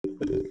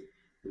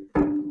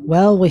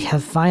Well, we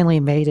have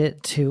finally made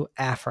it to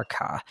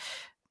Africa,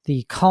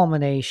 the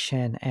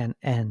culmination and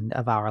end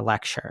of our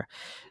lecture.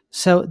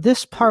 So,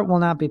 this part will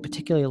not be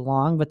particularly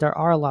long, but there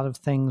are a lot of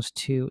things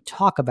to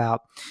talk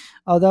about.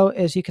 Although,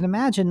 as you can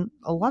imagine,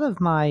 a lot of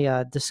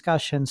my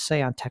discussions,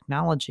 say on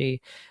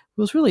technology,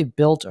 was really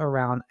built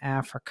around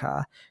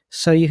Africa.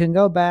 So, you can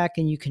go back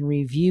and you can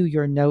review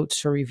your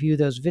notes or review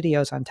those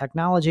videos on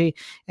technology,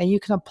 and you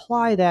can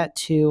apply that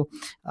to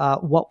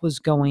what was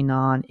going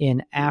on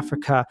in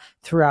Africa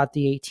throughout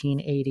the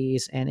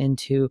 1880s and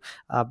into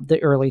the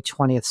early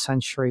 20th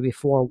century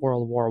before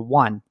World War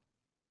One.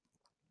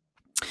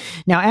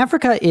 Now,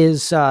 Africa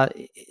is not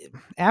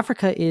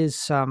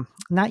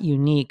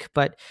unique,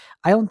 but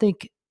I don't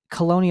think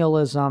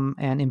colonialism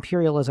and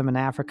imperialism in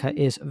Africa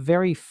is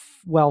very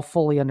well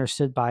fully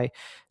understood by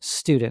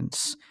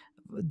students.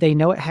 They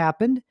know it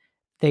happened.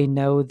 They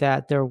know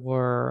that there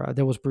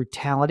was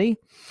brutality,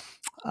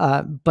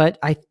 but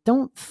I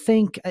don't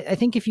think I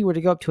think if you were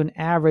to go up to an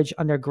average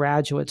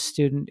undergraduate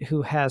student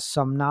who has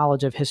some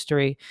knowledge of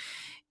history,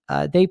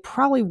 they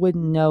probably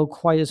wouldn't know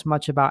quite as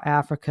much about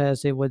Africa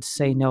as they would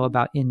say know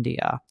about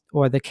India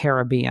or the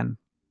Caribbean.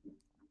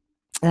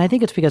 And I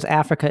think it's because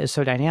Africa is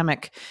so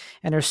dynamic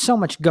and there's so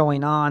much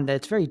going on that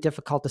it's very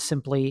difficult to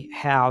simply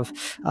have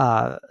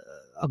a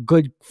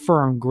good,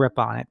 firm grip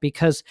on it.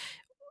 Because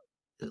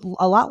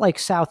a lot like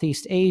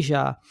Southeast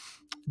Asia,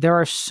 there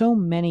are so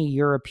many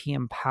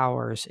European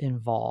powers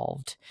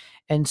involved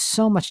and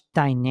so much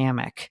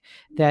dynamic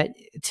that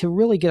to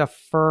really get a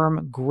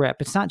firm grip,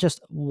 it's not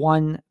just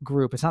one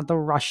group. It's not the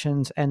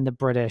Russians and the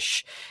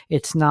British.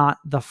 It's not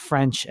the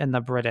French and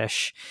the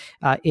British.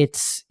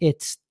 It's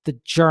the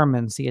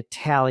Germans, the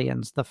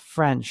Italians, the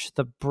French,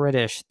 the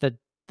British, the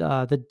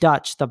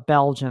Dutch, the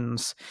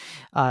Belgians.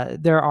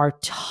 There are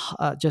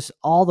just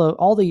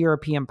all the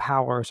European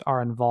powers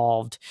are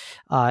involved,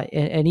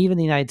 and even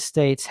the United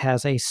States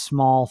has a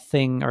small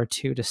thing or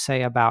two to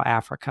say about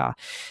Africa.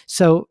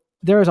 So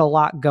there is a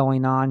lot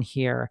going on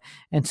here,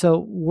 and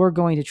so we're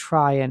going to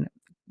try and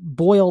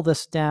boil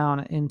this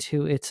down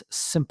into its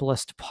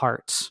simplest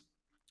parts.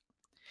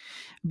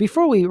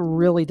 Before we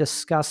really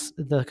discuss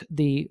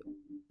the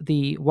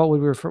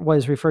what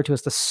is referred to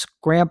as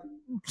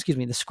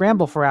the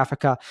scramble for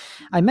Africa,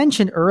 I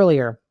mentioned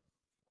earlier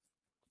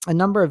a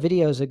number of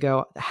videos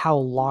ago how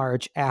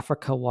large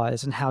Africa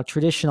was and how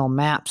traditional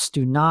maps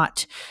do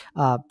not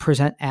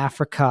present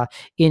Africa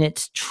in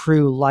its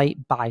true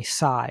light by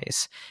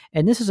size.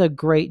 And this is a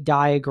great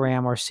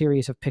diagram or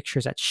series of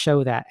pictures that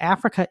show that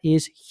Africa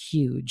is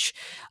huge.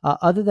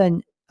 Other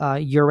than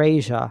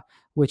Eurasia,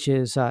 which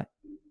is, hang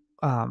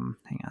on,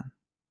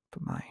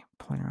 put my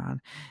pointer on,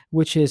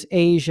 which is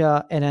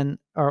Asia, and then,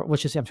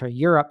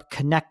 Europe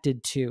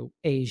connected to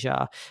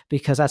Asia,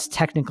 because that's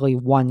technically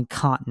one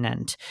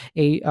continent.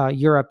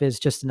 Europe is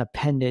just an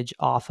appendage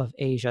off of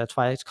Asia. That's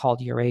why it's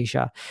called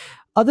Eurasia.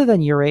 Other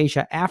than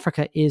Eurasia,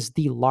 Africa is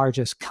the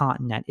largest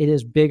continent. It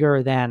is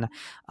bigger than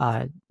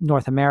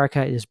North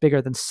America. It is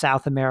bigger than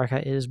South America.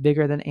 It is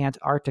bigger than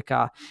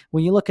Antarctica.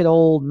 When you look at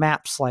old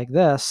maps like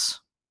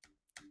this,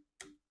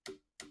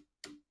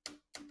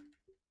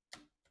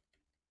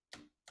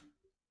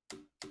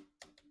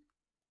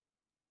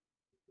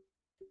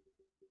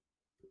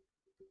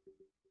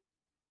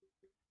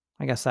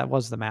 I guess that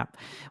was the map.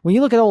 When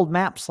you look at old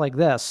maps like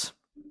this,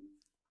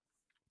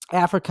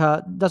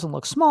 Africa doesn't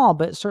look small,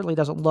 but it certainly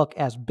doesn't look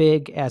as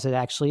big as it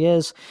actually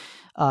is.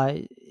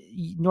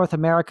 North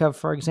America,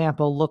 for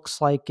example,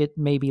 looks like it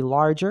may be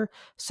larger.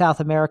 South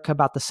America,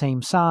 about the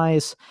same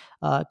size.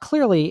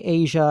 Clearly,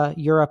 Asia,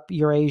 Europe,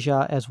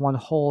 Eurasia as one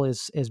whole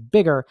is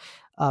bigger,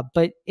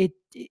 but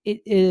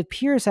it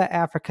appears that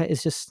Africa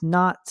is just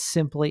not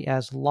simply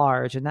as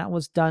large, and that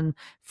was done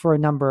for a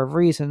number of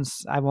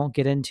reasons I won't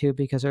get into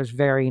because there's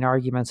varying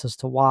arguments as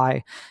to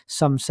why.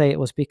 Some say it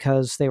was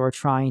because they were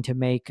trying to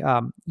make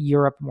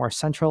Europe more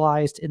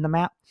centralized in the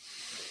map.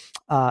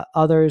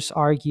 Others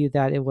argue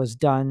that it was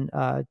done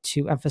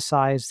to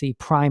emphasize the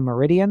prime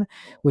meridian,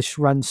 which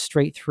runs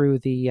straight through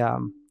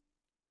the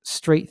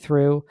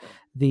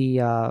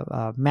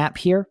map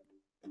here,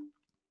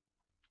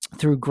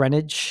 through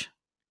Greenwich,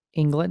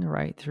 England,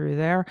 right through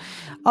there.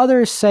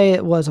 Others say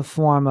it was a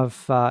form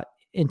of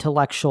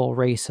intellectual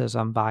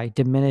racism by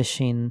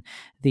diminishing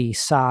the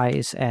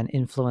size and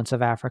influence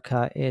of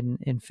Africa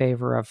in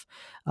favor of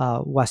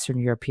Western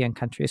European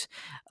countries.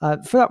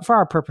 For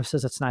our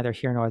purposes, it's neither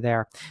here nor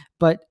there.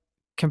 But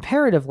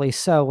comparatively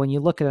so, when you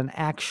look at an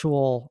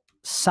actual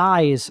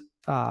size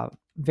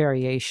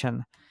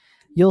variation,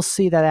 you'll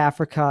see that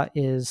Africa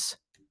is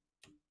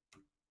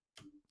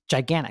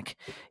gigantic.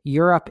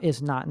 Europe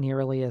is not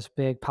nearly as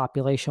big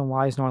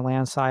population-wise nor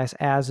land size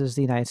as is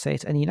the United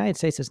States. And the United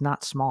States is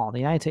not small. The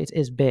United States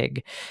is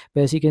big.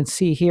 But as you can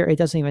see here, it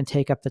doesn't even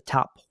take up the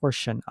top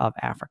portion of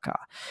Africa.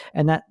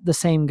 And that the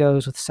same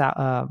goes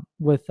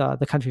with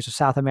the countries of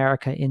South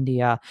America,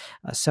 India,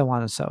 so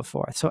on and so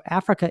forth. So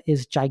Africa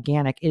is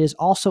gigantic. It is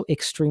also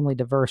extremely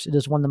diverse. It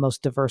is one of the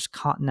most diverse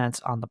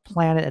continents on the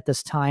planet at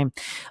this time.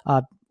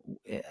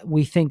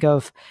 we think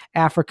of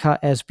Africa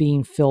as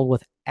being filled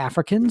with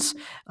Africans.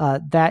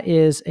 That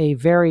is a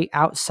very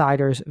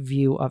outsider's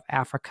view of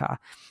Africa.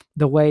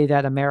 The way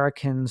that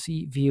Americans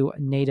view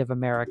Native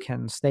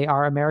Americans, they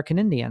are American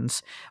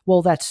Indians.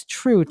 Well, that's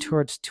true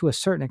to a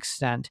certain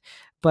extent,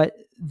 but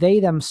they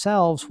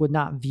themselves would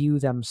not view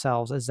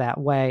themselves as that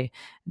way,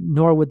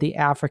 nor would the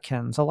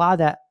Africans. A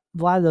lot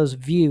of those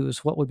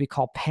views, what would be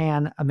called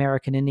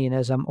Pan-American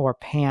Indianism or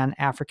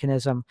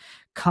Pan-Africanism,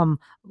 come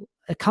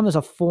as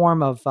a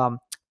form of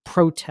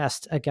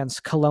protest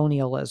against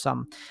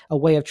colonialism, a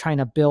way of trying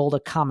to build a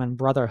common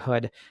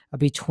brotherhood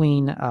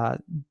between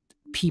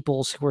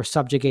peoples who were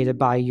subjugated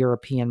by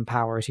European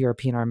powers,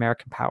 European or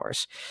American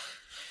powers.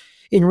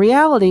 In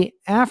reality,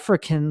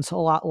 Africans, a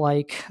lot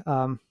like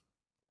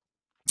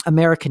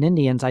American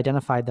Indians,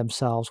 identified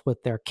themselves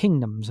with their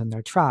kingdoms and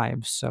their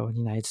tribes. So in the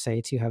United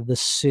States, you have the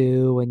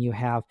Sioux, and you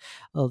have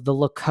the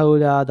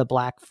Lakota, the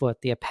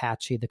Blackfoot, the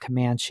Apache, the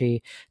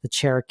Comanche, the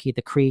Cherokee,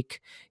 the Creek.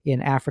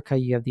 In Africa,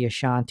 you have the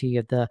Ashanti, you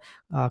have the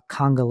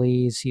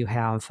Congolese, you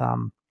have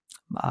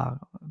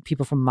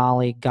people from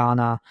Mali,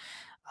 Ghana,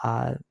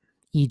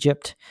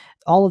 Egypt.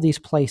 All of these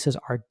places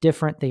are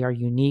different. They are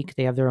unique.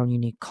 They have their own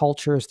unique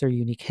cultures, their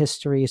unique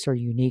histories, their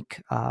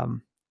unique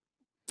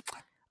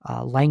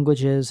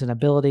languages and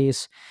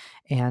abilities,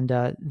 and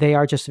they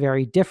are just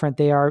very different.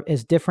 They are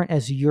as different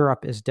as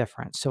Europe is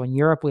different. So in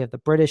Europe, we have the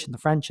British and the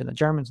French and the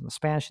Germans and the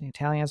Spanish and the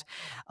Italians.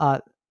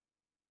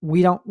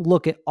 We don't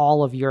look at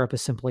all of Europe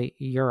as simply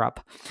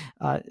Europe.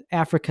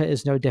 Africa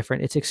is no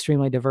different. It's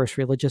extremely diverse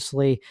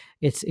religiously.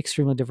 It's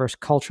extremely diverse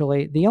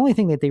culturally. The only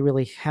thing that they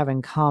really have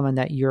in common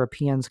that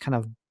Europeans kind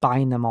of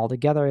bind them all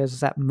together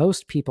is that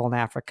most people in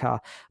Africa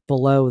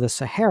below the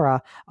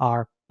Sahara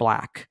are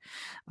Black.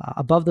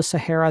 Above the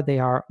Sahara, they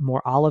are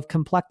more olive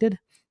complected,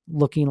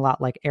 looking a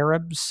lot like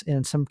Arabs.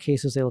 In some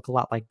cases, they look a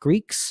lot like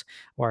Greeks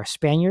or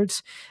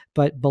Spaniards.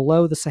 But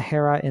below the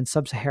Sahara in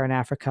sub-Saharan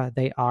Africa,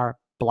 they are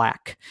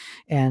Black.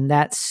 And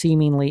that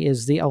seemingly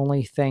is the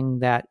only thing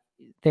that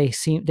they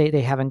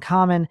have in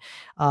common.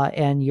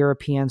 And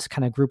Europeans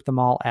kind of group them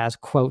all as,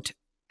 quote,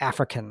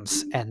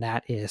 Africans. And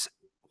that is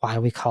why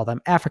we call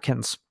them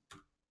Africans.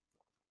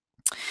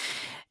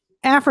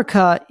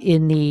 Africa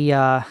in the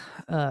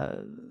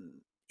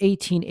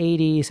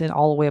 1880s and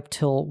all the way up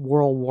till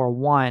World War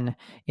I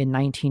in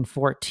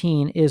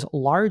 1914 is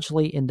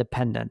largely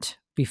independent.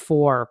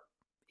 Before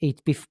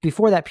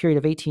that period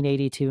of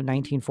 1880 to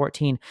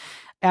 1914,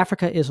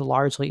 Africa is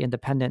largely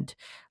independent.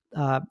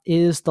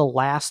 Is the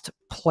last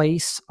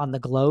place on the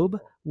globe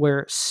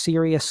where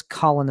serious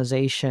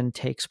colonization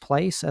takes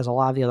place, as a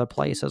lot of the other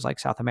places like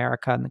South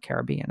America and the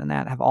Caribbean and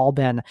that have all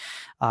been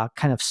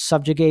kind of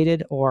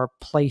subjugated or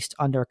placed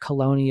under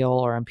colonial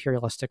or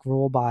imperialistic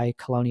rule by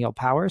colonial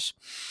powers.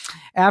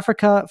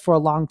 Africa for a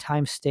long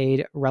time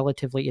stayed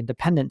relatively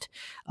independent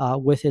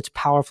with its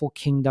powerful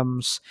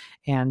kingdoms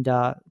and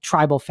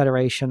tribal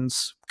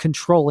federations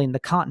controlling the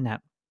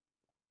continent.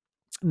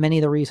 Many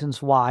of the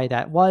reasons why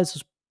that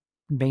was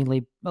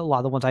mainly a lot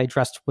of the ones I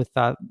addressed with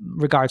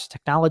regards to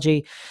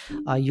technology,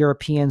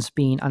 Europeans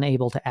being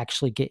unable to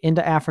actually get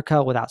into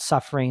Africa without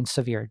suffering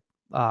severe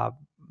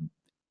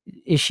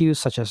issues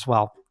such as,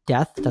 well,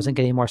 death. Doesn't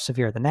get any more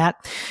severe than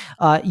that.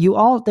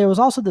 There was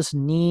also this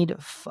need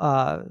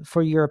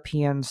for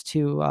Europeans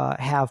to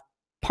have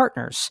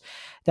partners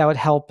that would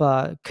help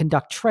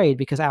conduct trade,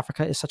 because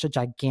Africa is such a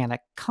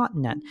gigantic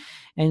continent.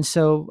 And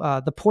so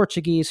the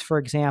Portuguese, for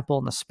example,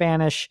 and the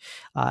Spanish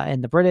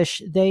and the British,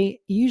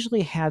 they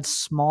usually had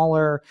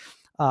smaller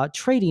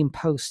trading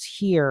posts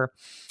here,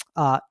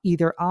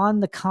 either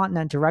on the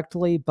continent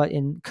directly, but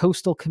in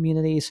coastal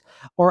communities,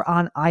 or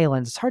on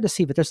islands. It's hard to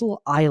see, but there's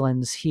little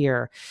islands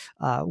here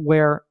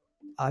where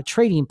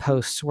trading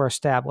posts were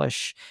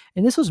established.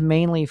 And this was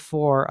mainly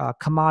for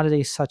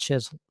commodities such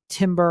as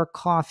timber,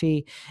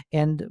 coffee,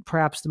 and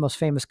perhaps the most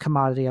famous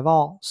commodity of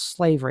all,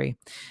 slavery.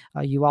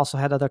 You also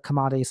had other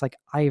commodities like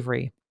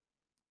ivory.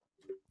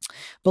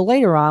 But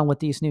later on, with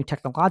these new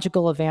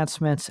technological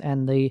advancements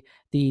and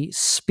the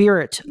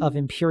spirit of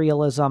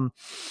imperialism,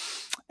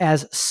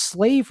 as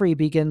slavery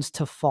begins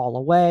to fall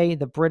away,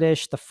 the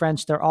British, the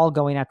French, they're all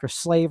going after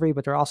slavery,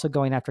 but they're also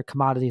going after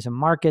commodities and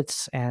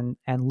markets and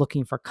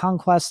looking for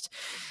conquest.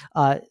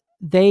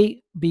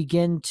 They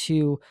begin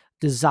to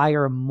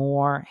desire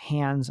more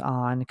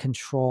hands-on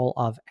control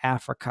of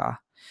Africa.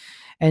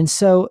 And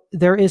so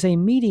there is a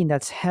meeting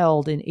that's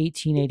held in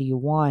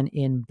 1881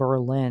 in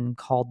Berlin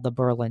called the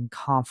Berlin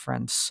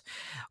Conference,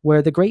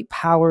 where the great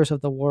powers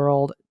of the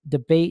world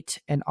debate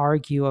and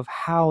argue of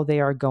how they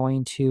are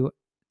going to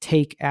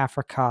take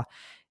Africa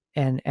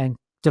and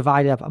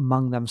divide it up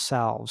among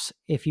themselves.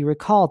 If you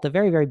recall, at the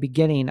very, very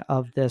beginning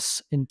of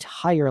this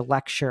entire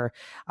lecture,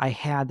 I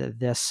had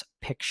this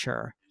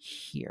picture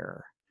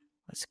here.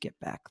 Let's get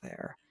back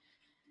there.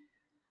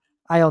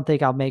 I don't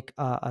think I'll make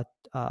a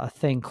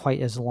thing quite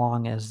as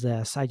long as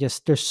this.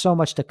 There's so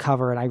much to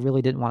cover, and I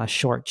really didn't want to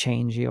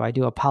shortchange you. I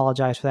do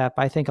apologize for that,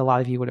 but I think a lot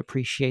of you would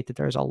appreciate that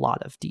there's a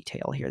lot of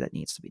detail here that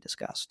needs to be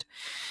discussed.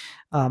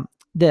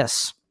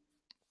 This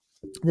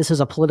This is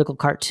a political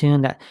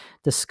cartoon that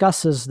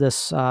discusses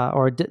this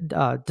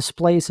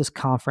displays this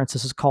conference.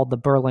 This is called the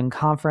Berlin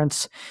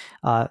Conference.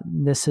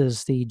 This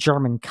is the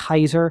German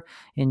Kaiser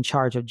in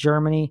charge of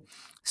Germany,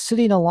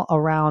 sitting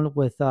around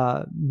with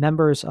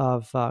members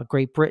of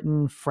Great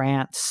Britain,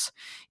 France,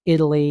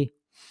 Italy,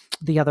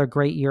 the other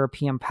great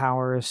European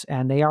powers,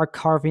 and they are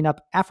carving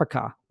up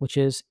Africa, which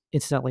is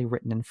incidentally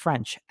written in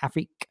French,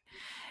 Afrique.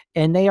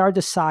 And they are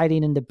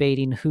deciding and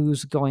debating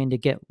who's going to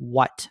get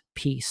what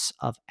piece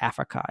of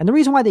Africa. And the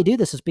reason why they do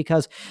this is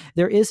because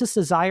there is this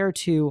desire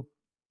to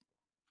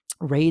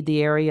raid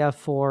the area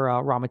for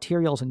raw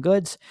materials and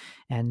goods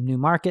and new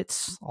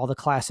markets, all the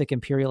classic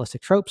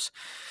imperialistic tropes.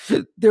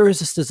 There is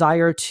this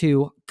desire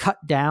to cut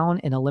down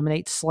and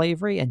eliminate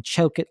slavery and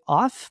choke it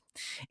off.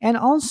 And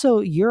also,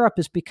 Europe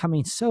is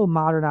becoming so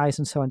modernized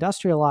and so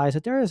industrialized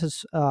that there is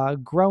this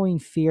growing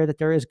fear that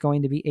there is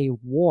going to be a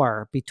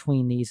war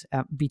between these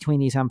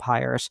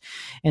empires.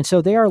 And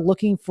so they are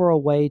looking for a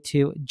way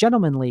to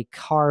gentlemanly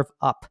carve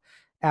up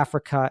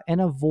Africa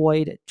and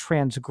avoid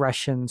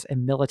transgressions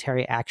and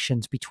military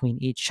actions between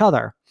each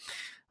other.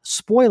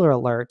 Spoiler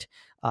alert,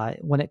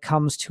 when it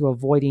comes to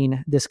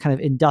avoiding this kind of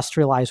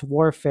industrialized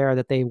warfare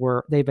that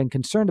they've been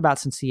concerned about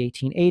since the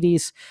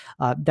 1880s,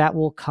 that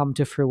will come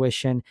to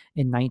fruition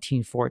in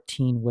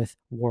 1914 with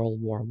World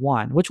War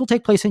I, which will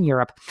take place in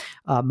Europe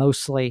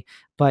mostly,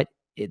 but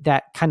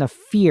that kind of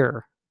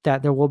fear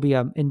that there will be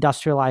an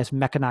industrialized,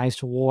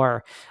 mechanized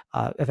war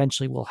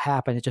eventually will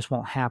happen. It just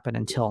won't happen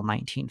until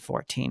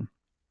 1914.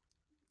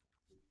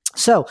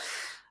 So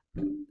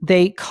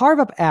they carve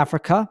up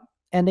Africa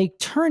and they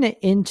turn it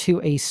into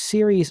a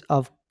series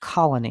of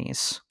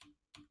colonies.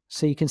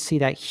 So you can see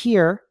that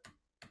here.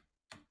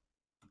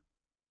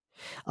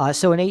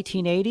 So in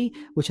 1880,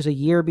 which is a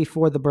year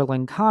before the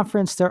Berlin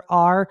Conference, there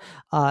are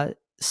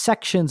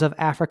sections of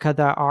Africa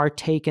that are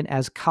taken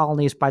as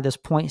colonies by this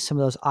point, some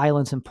of those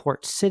islands and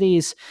port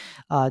cities.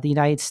 The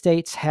United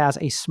States has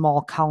a small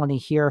colony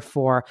here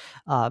for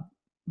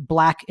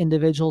Black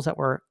individuals that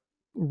were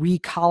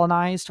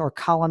recolonized or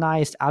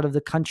colonized out of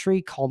the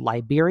country called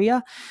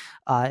Liberia.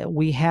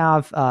 We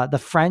have the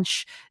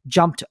French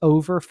jumped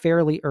over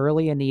fairly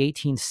early in the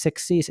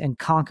 1860s and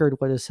conquered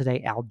what is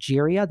today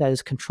Algeria, that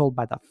is controlled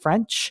by the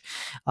French.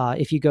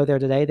 If you go there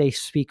today, they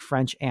speak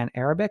French and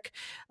Arabic.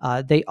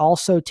 They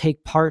also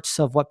take parts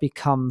of what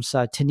becomes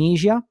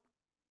Tunisia.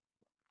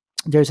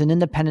 There's an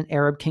independent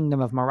Arab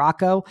kingdom of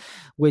Morocco,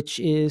 which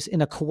is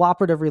in a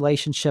cooperative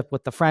relationship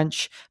with the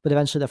French, but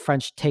eventually the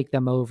French take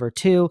them over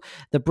too.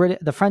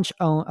 The French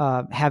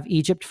have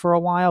Egypt for a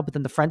while, but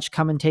then the French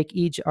come and take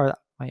Egypt.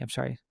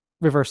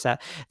 Reverse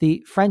that.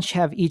 The French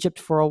have Egypt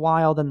for a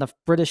while, then the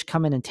British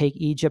come in and take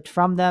Egypt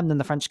from them. Then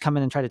the French come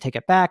in and try to take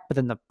it back, but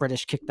then the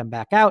British kick them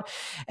back out.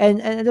 And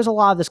there's a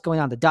lot of this going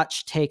on. The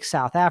Dutch take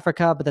South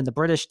Africa, but then the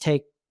British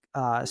take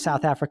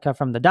South Africa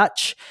from the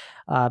Dutch,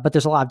 but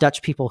there's a lot of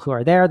Dutch people who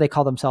are there. They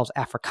call themselves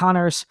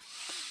Afrikaners.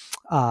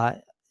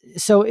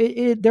 So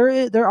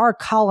there are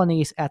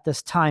colonies at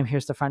this time.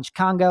 Here's the French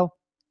Congo.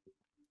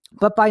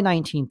 But by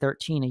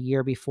 1913, a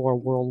year before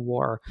World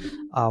War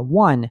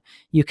I,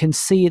 you can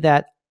see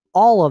that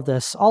all of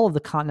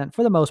the continent,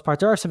 for the most part,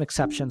 there are some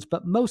exceptions,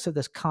 but most of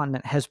this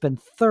continent has been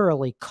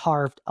thoroughly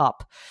carved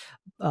up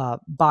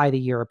by the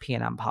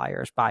European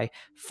empires, by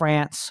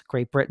France,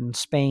 Great Britain,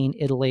 Spain,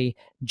 Italy,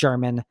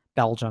 German,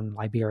 Belgium,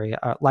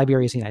 Liberia.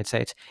 Liberia is the United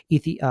States.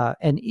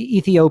 And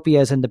Ethiopia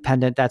is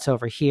independent. That's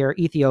over here.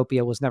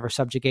 Ethiopia was never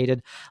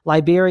subjugated.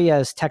 Liberia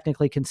is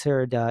technically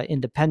considered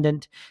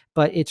independent,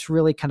 but it's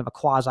really kind of a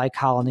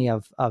quasi-colony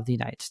of the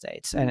United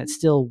States. And it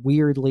still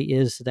weirdly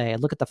is today.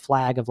 Look at the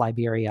flag of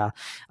Liberia,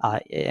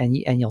 and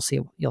you'll see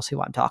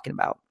what I'm talking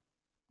about.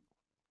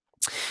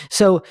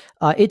 So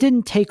it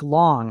didn't take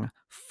long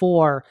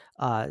for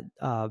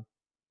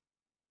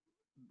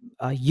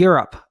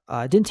Europe.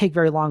 It didn't take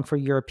very long for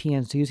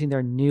Europeans using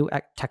their new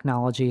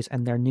technologies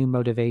and their new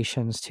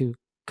motivations to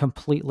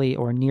completely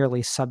or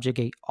nearly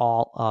subjugate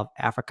all of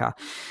Africa.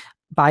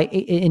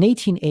 In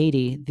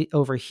 1880,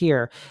 over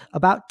here,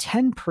 about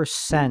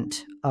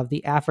 10% of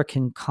the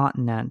African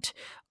continent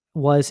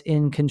was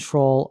in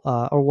control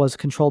or was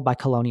controlled by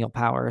colonial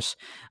powers.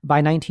 By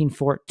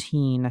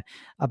 1914,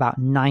 about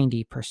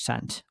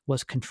 90%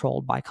 was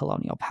controlled by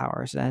colonial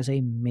powers. That is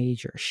a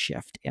major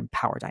shift in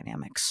power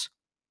dynamics.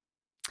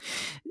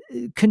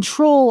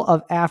 Control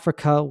of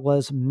Africa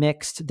was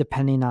mixed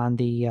depending on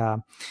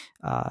the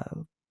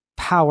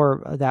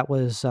power that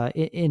was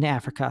in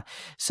Africa.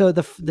 So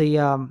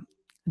hang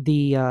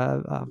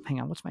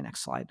on, what's my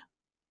next slide?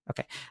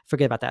 Okay,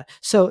 forget about that.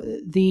 So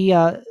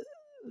the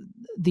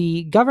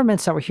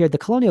governments that were here, the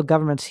colonial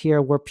governments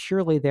here, were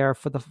purely there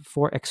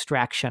for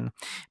extraction,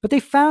 but they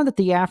found that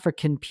the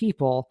African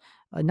people,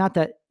 not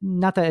that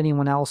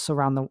anyone else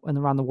around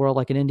the world,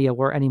 like in India,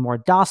 were any more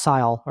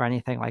docile or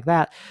anything like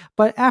that,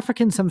 but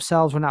Africans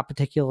themselves were not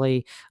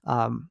particularly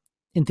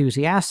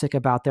enthusiastic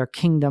about their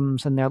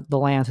kingdoms and the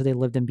lands that they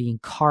lived in being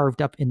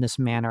carved up in this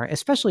manner,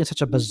 especially in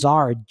such a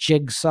bizarre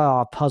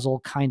jigsaw puzzle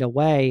kind of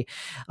way,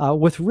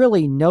 with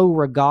really no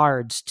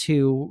regards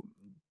to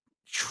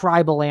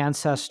tribal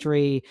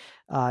ancestry,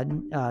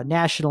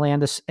 national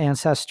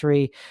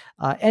ancestry,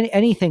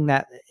 anything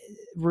that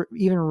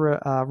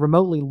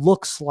remotely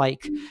looks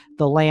like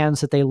the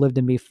lands that they lived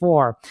in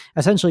before.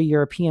 Essentially,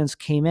 Europeans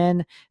came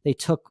in, they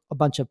took a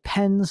bunch of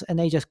pens, and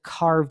they just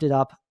carved it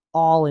up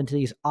all into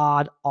these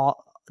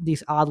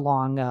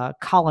odd-long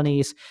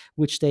colonies,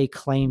 which they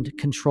claimed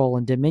control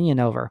and dominion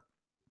over,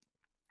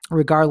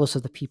 regardless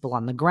of the people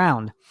on the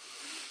ground.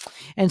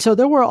 And so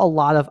there were a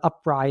lot of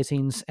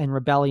uprisings and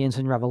rebellions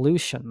and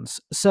revolutions.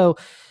 So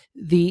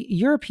the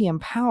European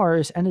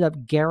powers ended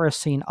up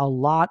garrisoning a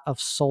lot of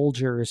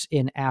soldiers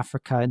in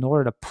Africa in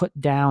order to put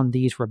down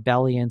these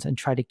rebellions and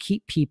try to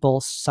keep people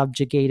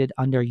subjugated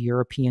under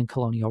European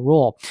colonial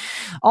rule.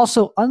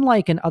 Also,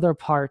 unlike in other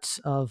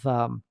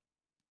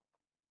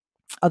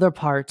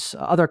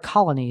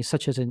colonies,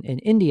 such as in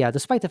India,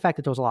 despite the fact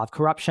that there was a lot of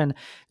corruption,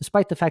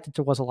 despite the fact that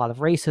there was a lot of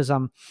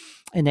racism,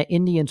 and that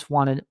Indians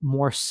wanted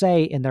more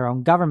say in their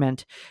own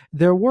government,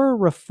 there were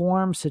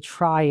reforms to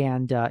try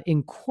and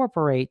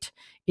incorporate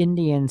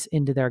Indians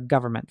into their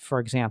government, for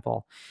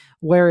example.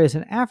 Whereas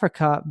in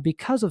Africa,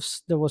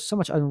 because there was so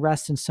much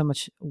unrest and so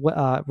much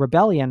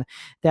rebellion,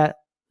 that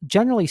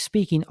generally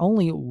speaking,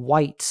 only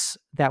whites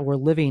that were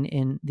living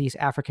in these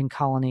African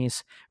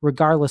colonies,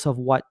 regardless of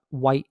what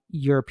white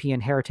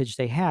European heritage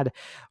they had,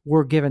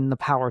 were given the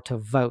power to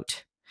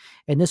vote.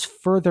 And this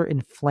further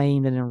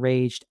inflamed and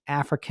enraged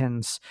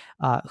Africans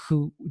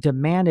who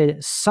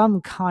demanded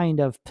some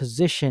kind of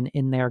position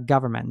in their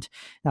government.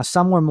 Now,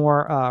 some were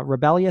more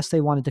rebellious.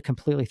 They wanted to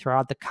completely throw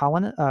out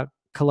the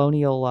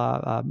colonial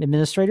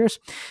administrators.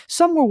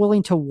 Some were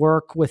willing to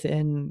work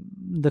within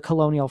the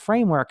colonial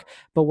framework,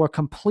 but were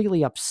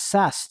completely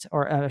obsessed,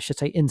 or I should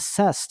say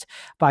incensed,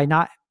 by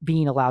not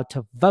being allowed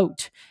to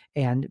vote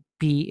and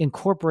be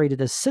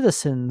incorporated as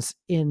citizens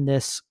in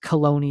this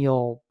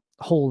colonial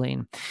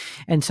holding.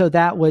 And so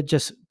that would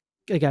just,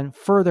 again,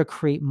 further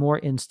create more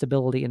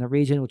instability in the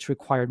region, which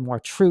required more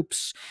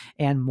troops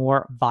and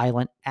more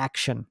violent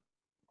action.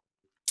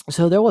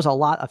 So there was a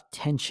lot of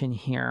tension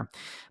here,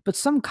 but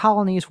some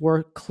colonies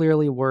were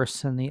clearly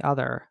worse than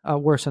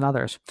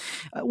others.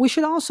 We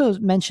should also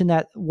mention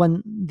that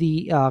when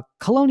the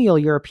colonial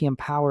European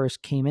powers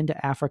came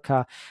into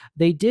Africa,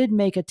 they did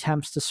make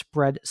attempts to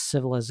spread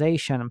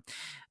civilization,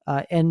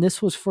 and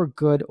this was for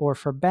good or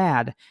for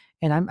bad.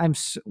 And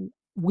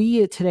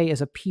we today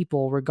as a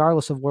people,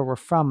 regardless of where we're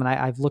from, and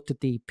I've looked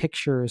at the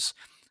pictures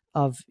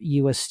of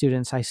you as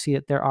students, I see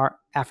that there are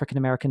African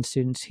American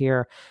students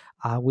here.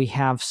 We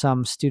have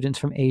some students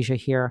from Asia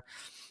here.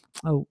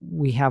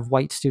 We have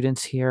white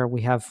students here.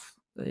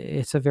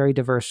 It's a very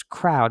diverse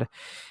crowd.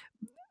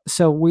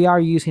 So we are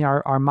using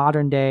our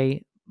modern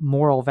day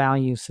moral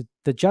values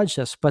to judge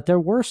this, but there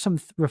were some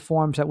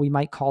reforms that we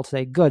might call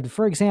today good.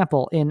 For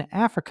example, in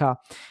Africa,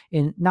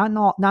 in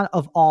not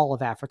of all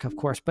of Africa, of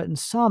course, but in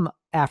some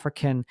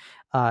African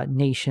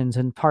nations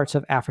and parts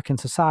of African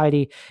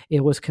society,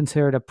 it was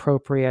considered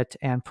appropriate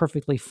and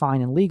perfectly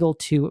fine and legal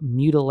to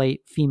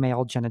mutilate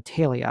female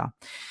genitalia,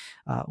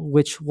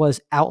 which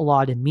was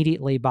outlawed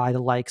immediately by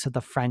the likes of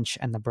the French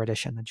and the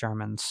British and the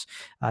Germans.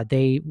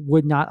 They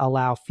would not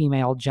allow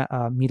female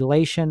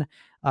mutilation.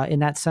 In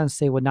that sense,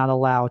 they would not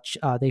allow,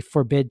 they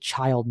forbid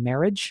child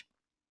marriage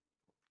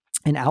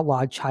and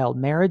outlawed child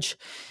marriage.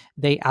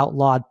 They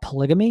outlawed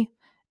polygamy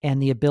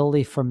and the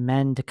ability for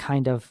men to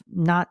kind of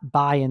not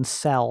buy and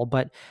sell,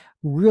 but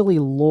really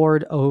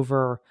lord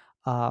over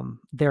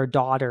their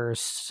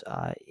daughters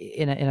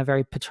in a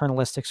very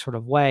paternalistic sort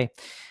of way.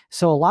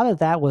 So a lot of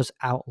that was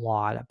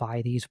outlawed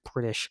by these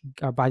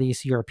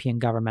European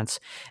governments.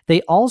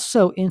 They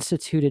also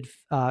instituted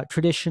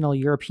traditional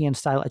European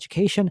style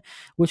education,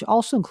 which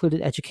also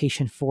included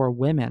education for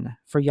women,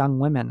 for young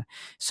women.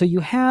 So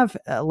you have,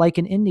 like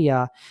in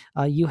India,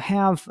 you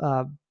have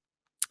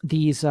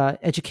these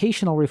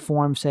educational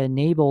reforms that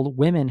enabled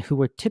women who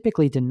were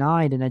typically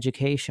denied an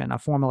education, a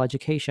formal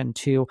education,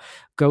 to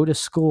go to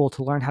school,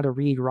 to learn how to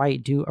read,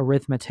 write, do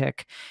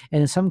arithmetic.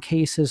 And in some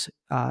cases,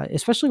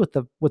 especially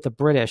with the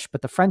British,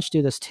 but the French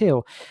do this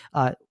too,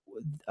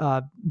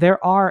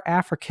 there are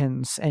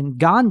Africans, and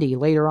Gandhi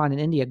later on in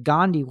India,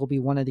 Gandhi will be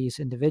one of these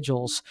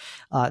individuals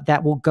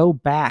that will go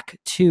back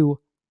to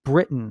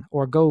Britain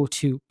or go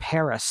to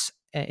Paris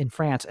in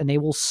France, and they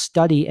will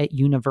study at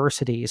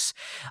universities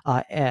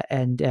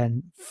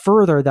and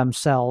further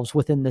themselves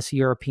within this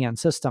European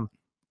system.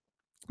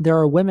 There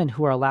are women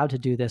who are allowed to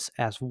do this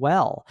as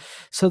well.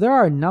 So there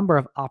are a number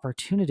of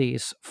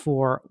opportunities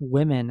for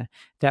women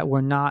that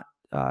were not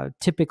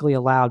typically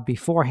allowed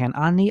beforehand.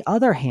 On the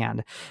other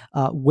hand,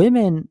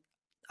 women,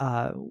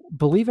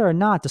 believe it or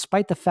not,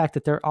 despite the fact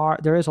that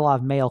there is a lot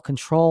of male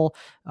control,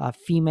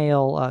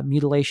 female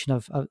mutilation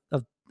of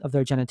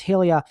their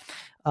genitalia,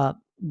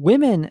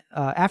 women,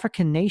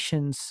 African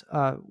nations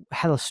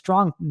had a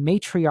strong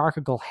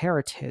matriarchal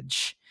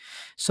heritage.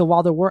 So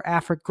while there were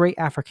great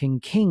African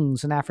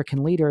kings and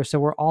African leaders, there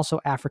were also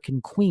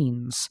African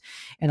queens,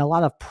 and a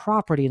lot of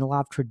property and a lot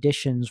of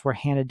traditions were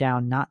handed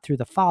down not through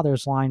the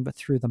father's line, but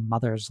through the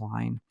mother's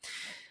line,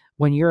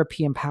 when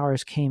European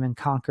powers came and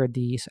conquered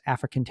these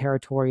African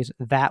territories,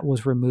 that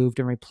was removed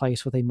and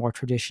replaced with a more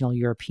traditional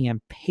European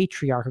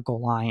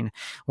patriarchal line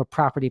where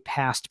property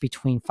passed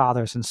between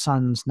fathers and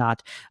sons,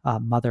 not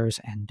mothers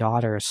and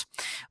daughters.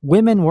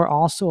 Women were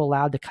also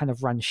allowed to kind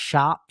of run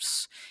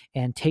shops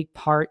and take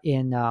part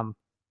in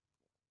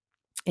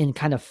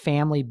kind of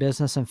family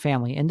business and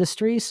family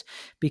industries,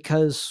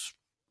 because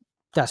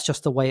that's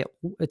just the way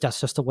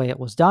it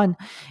was done.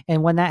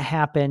 And when that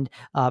happened,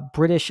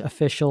 British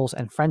officials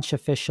and French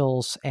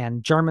officials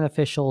and German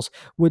officials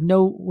would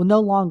no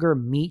longer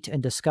meet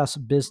and discuss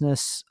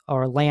business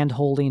or land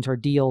holdings or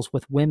deals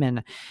with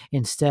women.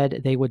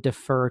 Instead, they would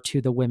defer to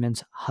the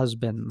women's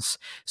husbands.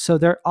 So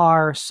there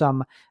are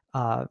some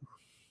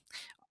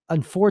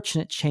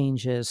unfortunate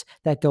changes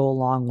that go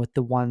along with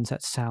the ones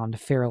that sound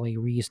fairly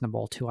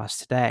reasonable to us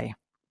today.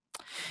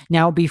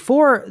 Now,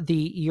 before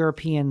the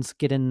Europeans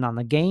get in on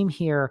the game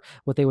here,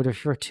 what they would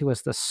refer to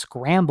as the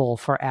scramble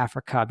for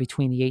Africa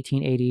between the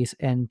 1880s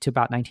and to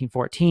about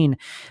 1914,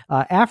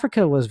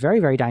 Africa was very,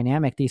 very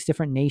dynamic. These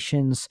different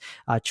nations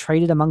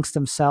traded amongst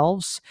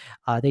themselves.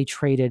 They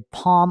traded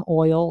palm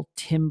oil,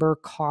 timber,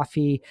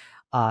 coffee,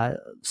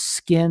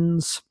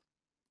 skins,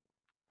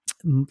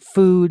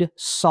 food,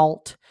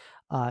 salt,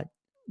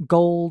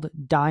 gold,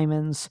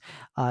 diamonds.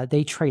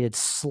 They traded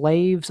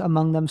slaves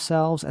among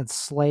themselves and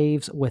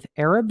slaves with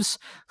Arabs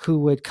who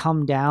would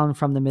come down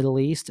from the Middle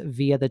East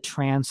via the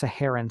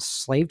trans-Saharan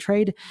slave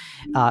trade.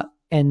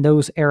 And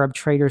those Arab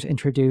traders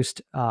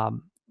introduced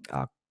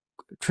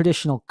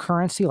traditional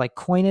currency like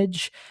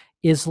coinage,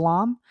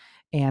 Islam,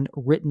 and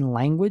written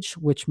language,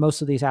 which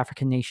most of these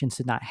African nations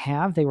did not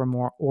have. They were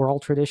more oral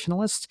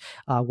traditionalists.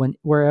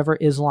 Wherever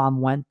Islam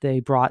went, they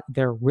brought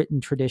their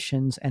written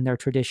traditions and their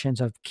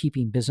traditions of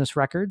keeping business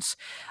records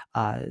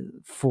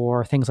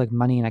for things like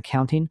money and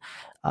accounting.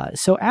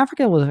 So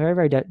Africa was very,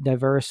 very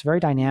diverse, very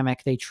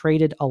dynamic. They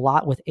traded a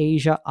lot with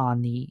Asia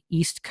on the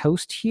east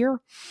coast here.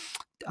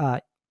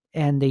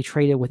 And they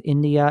traded with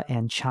India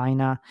and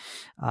China,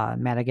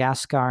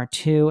 Madagascar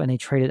too, and they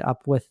traded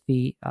up with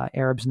the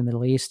Arabs in the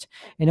Middle East.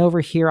 And over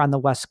here on the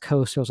west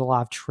coast, there was a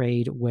lot of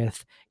trade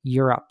with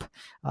Europe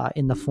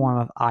in the form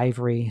of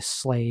ivory,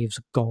 slaves,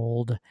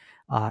 gold,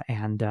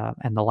 and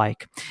the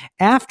like.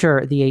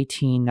 After the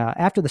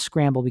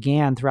scramble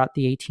began throughout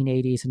the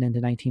 1880s and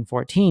into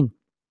 1914.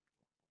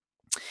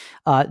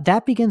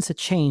 That begins to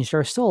change.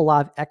 There are still a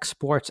lot of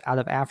exports out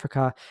of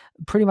Africa,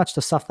 pretty much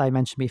the stuff that I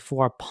mentioned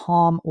before: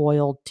 palm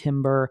oil,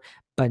 timber,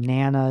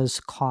 bananas,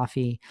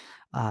 coffee,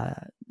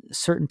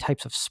 certain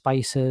types of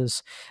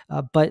spices.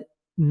 But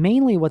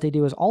mainly what they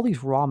do is all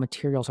these raw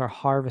materials are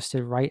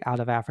harvested right out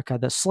of Africa.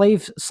 The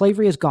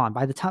slavery is gone.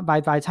 By the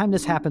time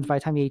this happens, by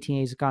the time the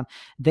 1880s is gone,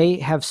 they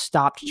have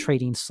stopped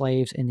trading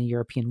slaves in the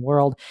European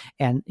world,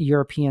 and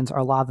Europeans,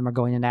 a lot of them are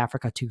going into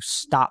Africa to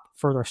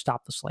further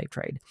stop the slave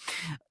trade.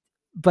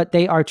 But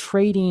they are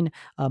trading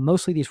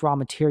mostly these raw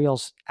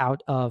materials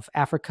out of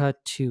Africa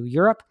to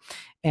Europe,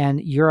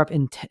 and Europe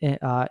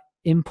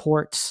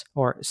imports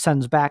or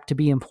sends back to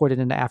be imported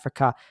into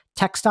Africa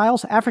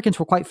textiles. Africans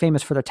were quite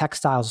famous for their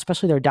textiles,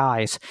 especially their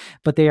dyes,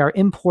 but they are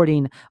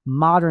importing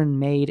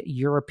modern-made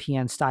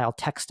European-style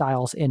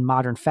textiles in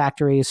modern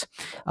factories,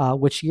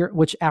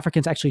 which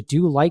Africans actually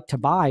do like to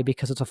buy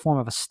because it's a form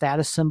of a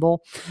status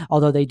symbol.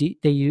 Although they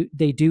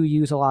do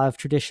use a lot of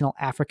traditional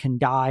African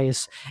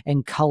dyes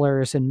and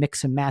colors and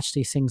mix and match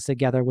these things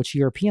together, which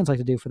Europeans like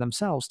to do for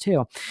themselves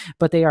too.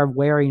 But they are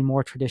wearing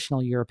more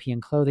traditional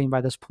European clothing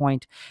by this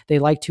point. They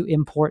like to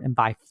import and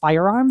buy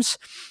firearms,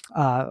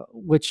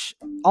 which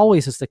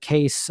always is the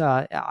case.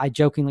 I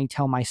jokingly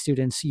tell my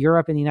students,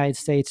 Europe and the United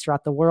States,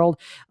 throughout the world,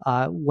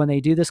 when they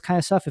do this kind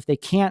of stuff, if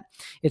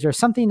there's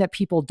something that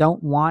people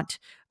don't want,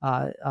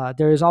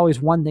 there is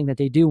always one thing that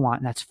they do want,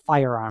 and that's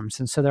firearms.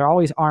 And so they're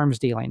always arms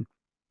dealing.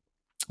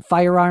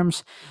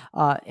 Firearms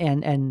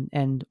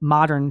and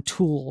modern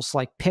tools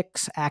like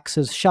picks,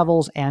 axes,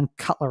 shovels, and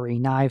cutlery,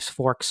 knives,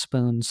 forks,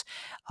 spoons,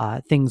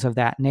 things of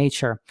that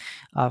nature.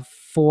 On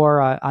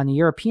the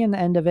European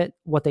end of it,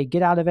 what they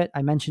get out of it,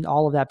 I mentioned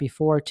all of that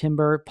before: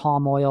 timber,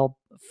 palm oil,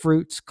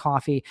 fruits,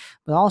 coffee,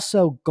 but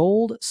also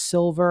gold,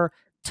 silver,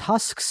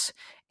 tusks,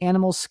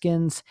 animal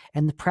skins,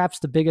 and perhaps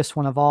the biggest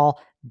one of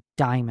all,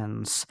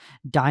 diamonds.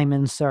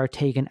 Diamonds that are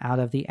taken out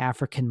of the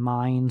African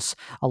mines,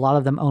 a lot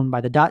of them owned by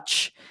the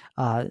Dutch,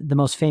 the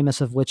most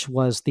famous of which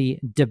was the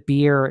De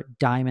Beer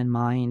diamond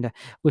mine,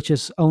 which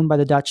is owned by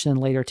the Dutch and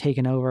later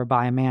taken over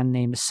by a man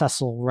named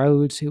Cecil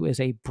Rhodes, who is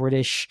a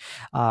British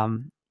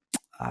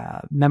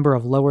member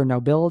of lower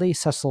nobility.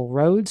 Cecil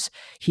Rhodes,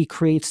 he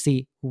creates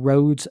the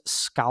Rhodes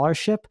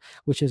Scholarship,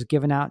 which is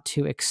given out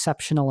to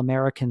exceptional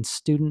American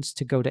students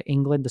to go to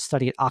England to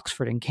study at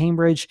Oxford and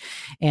Cambridge.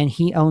 And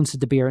he owns the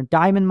De Beer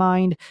diamond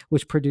mine,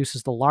 which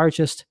produces the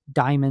largest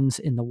diamonds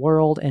in the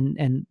world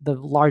and the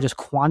largest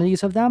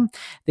quantities of them.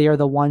 They are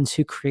the ones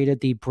who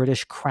created the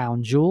British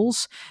crown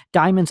jewels.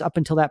 Diamonds up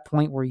until that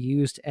point were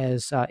used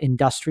as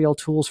industrial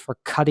tools for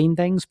cutting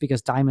things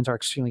because diamonds are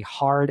extremely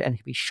hard and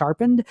can be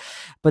sharpened.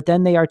 But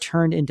then they are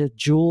turned into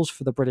jewels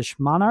for the British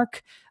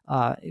monarch.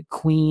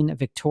 Queen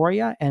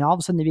Victoria, and all of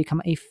a sudden they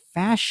become a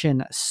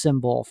fashion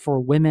symbol for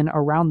women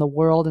around the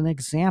world, an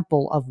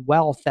example of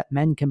wealth that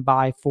men can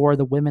buy for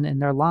the women in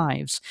their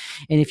lives.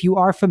 And if you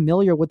are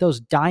familiar with those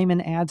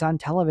diamond ads on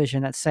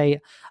television that say,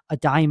 "A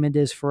diamond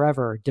is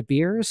forever," De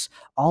Beers,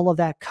 all of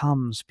that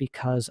comes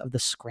because of the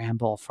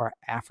scramble for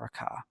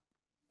Africa.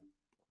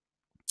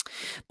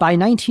 By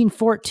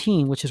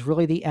 1914, which is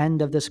really the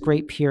end of this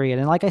great period,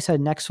 and like I said,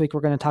 next week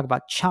we're going to talk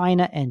about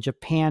China and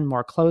Japan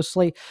more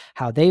closely,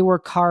 how they were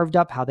carved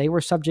up, how they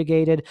were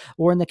subjugated,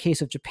 or in the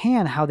case of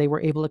Japan, how they were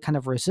able to kind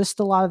of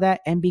resist a lot of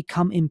that and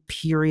become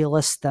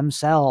imperialists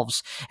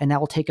themselves. And that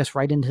will take us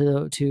right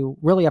into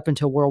really up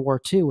until World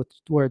War II,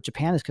 where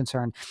Japan is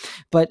concerned.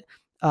 But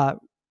by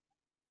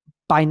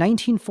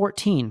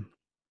 1914,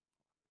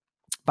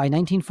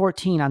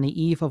 on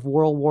the eve of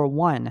World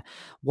War I,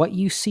 what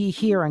you see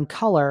here in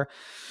color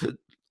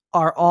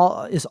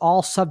is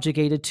all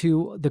subjugated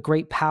to the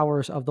great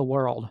powers of the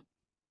world.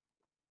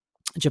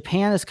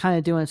 Japan is kind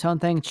of doing its own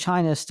thing.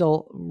 China is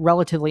still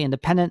relatively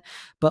independent,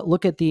 but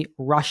look at the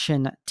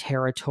Russian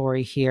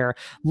territory here.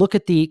 Look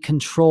at the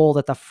control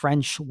that the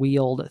French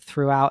wield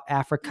throughout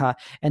Africa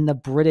and the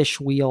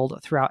British wield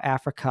throughout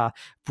Africa.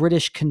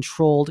 British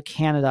controlled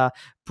Canada,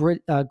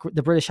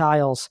 the British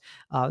Isles,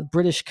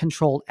 British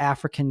controlled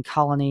African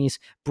colonies,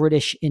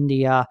 British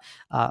India,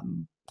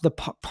 the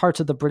parts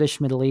of the British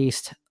Middle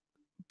East,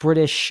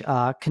 British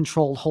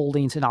controlled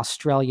holdings in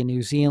Australia,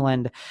 New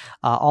Zealand,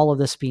 all of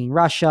this being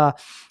Russia.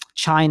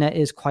 China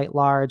is quite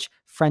large.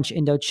 French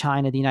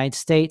Indochina, the United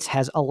States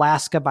has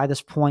Alaska by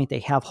this point.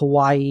 They have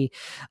Hawaii.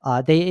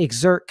 They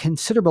exert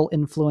considerable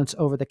influence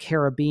over the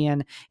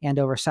Caribbean and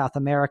over South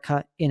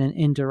America in an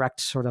indirect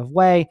sort of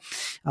way.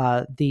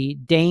 The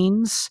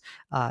Danes,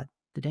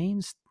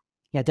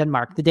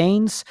 Denmark. The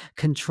Danes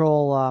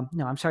control,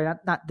 no, I'm sorry,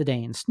 not the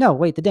Danes. No,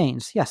 wait, the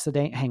Danes. Yes,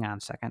 hang on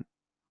a second.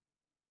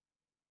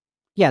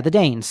 Yeah, the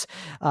Danes.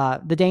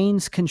 The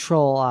Danes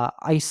control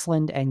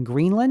Iceland and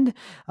Greenland,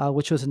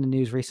 which was in the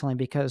news recently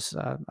because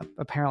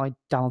apparently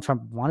Donald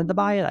Trump wanted to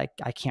buy it.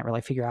 I can't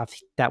really figure out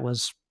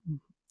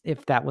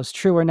if that was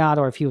true or not,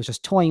 or if he was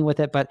just toying with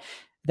it, but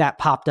that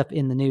popped up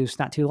in the news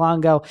not too long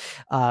ago.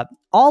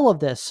 All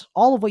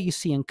of what you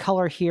see in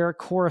color here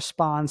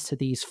corresponds to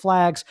these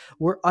flags.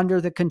 We're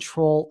under the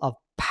control of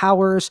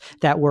powers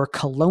that were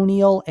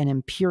colonial and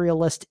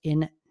imperialist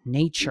in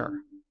nature.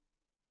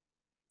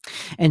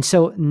 And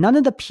so none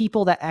of the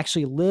people that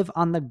actually live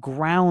on the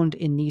ground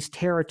in these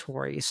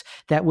territories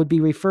that would be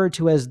referred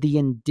to as the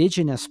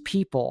indigenous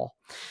people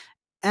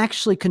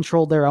actually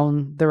controlled their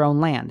own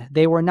land.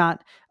 They were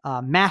not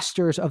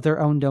masters of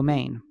their own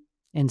domain.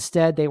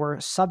 Instead, they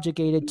were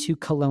subjugated to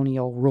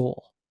colonial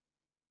rule.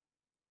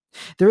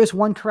 There is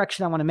one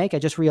correction I want to make. I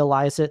just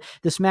realized that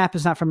this map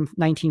is not from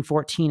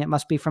 1914. It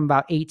must be from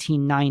about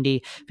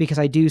 1890, because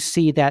I do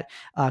see that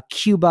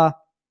Cuba,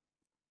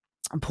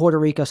 Puerto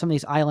Rico, some of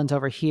these islands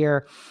over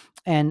here,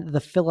 and the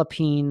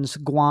Philippines,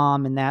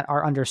 Guam, and that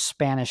are under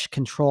Spanish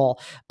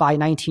control. By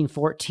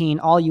 1914,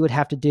 all you would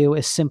have to do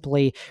is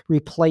simply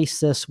replace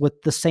this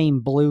with the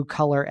same blue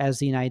color as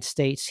the United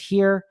States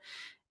here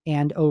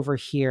and over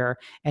here,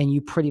 and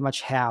you pretty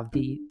much have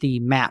the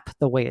map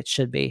the way it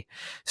should be.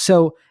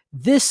 So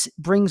this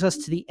brings us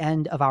to the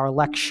end of our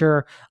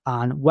lecture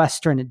on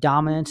Western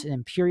dominance and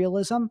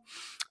imperialism.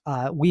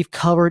 We've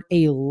covered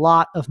a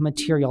lot of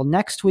material.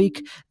 Next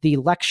week, the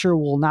lecture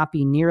will not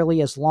be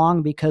nearly as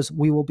long because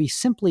we will be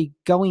simply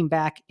going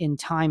back in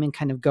time and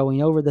kind of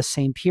going over the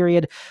same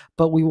period,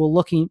 but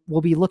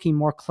we'll be looking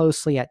more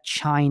closely at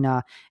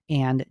China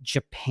and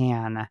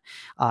Japan,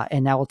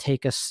 and that will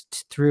take us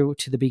through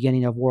to the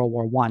beginning of World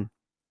War I.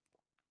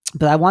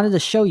 But I wanted to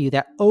show you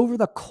that over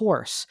the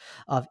course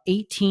of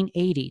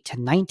 1880 to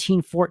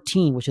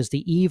 1914, which is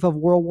the eve of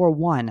World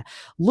War I,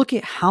 look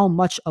at how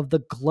much of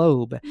the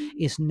globe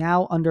is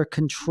now under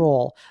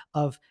control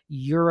of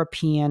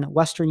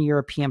Western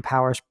European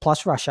powers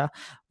plus Russia,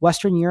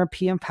 Western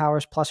European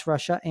powers plus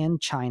Russia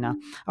and China,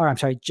 or I'm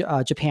sorry,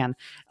 Japan,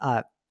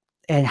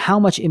 and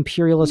how much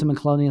imperialism and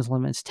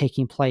colonialism is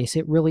taking place.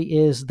 It really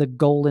is the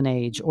golden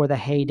age or the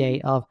heyday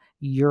of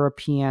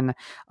European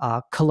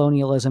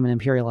colonialism and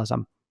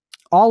imperialism,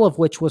 all of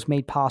which was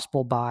made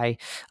possible by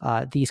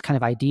these kind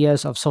of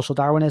ideas of social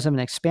Darwinism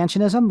and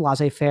expansionism,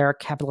 laissez-faire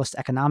capitalist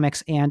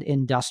economics, and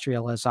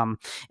industrialism,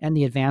 and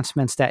the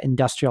advancements that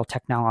industrial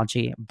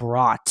technology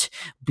brought,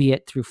 be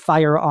it through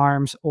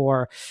firearms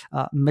or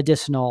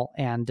medicinal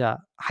and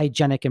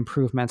hygienic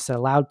improvements that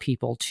allowed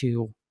people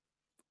to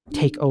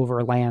take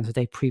over lands that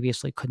they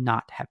previously could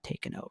not have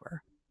taken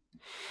over.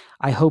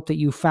 I hope that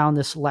you found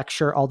this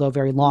lecture, although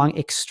very long,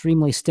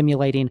 extremely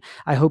stimulating.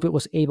 I hope it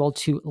was able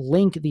to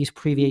link these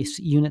previous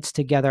units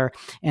together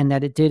and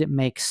that it did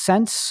make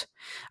sense.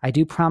 I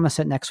do promise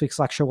that next week's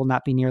lecture will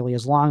not be nearly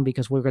as long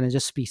because we're going to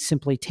just be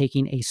simply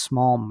taking a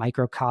small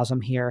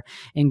microcosm here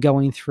and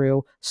going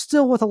through,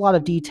 still with a lot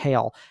of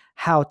detail,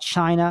 how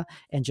China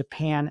and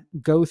Japan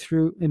go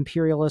through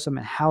imperialism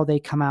and how they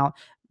come out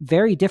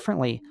very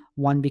differently.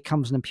 One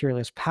becomes an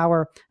imperialist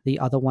power, the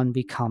other one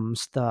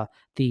becomes the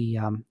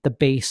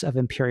base of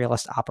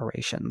imperialist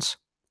operations.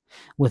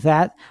 With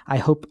that, I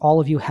hope all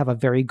of you have a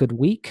very good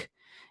week,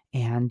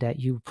 and that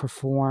you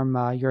perform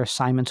your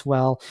assignments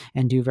well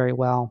and do very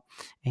well.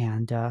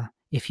 And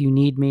if you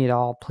need me at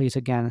all, please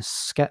again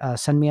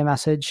send me a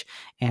message.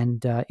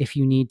 And if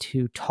you need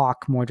to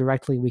talk more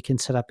directly, we can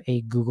set up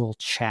a Google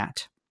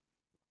chat.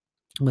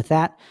 With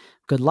that,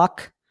 good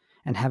luck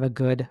and have a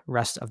good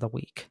rest of the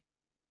week.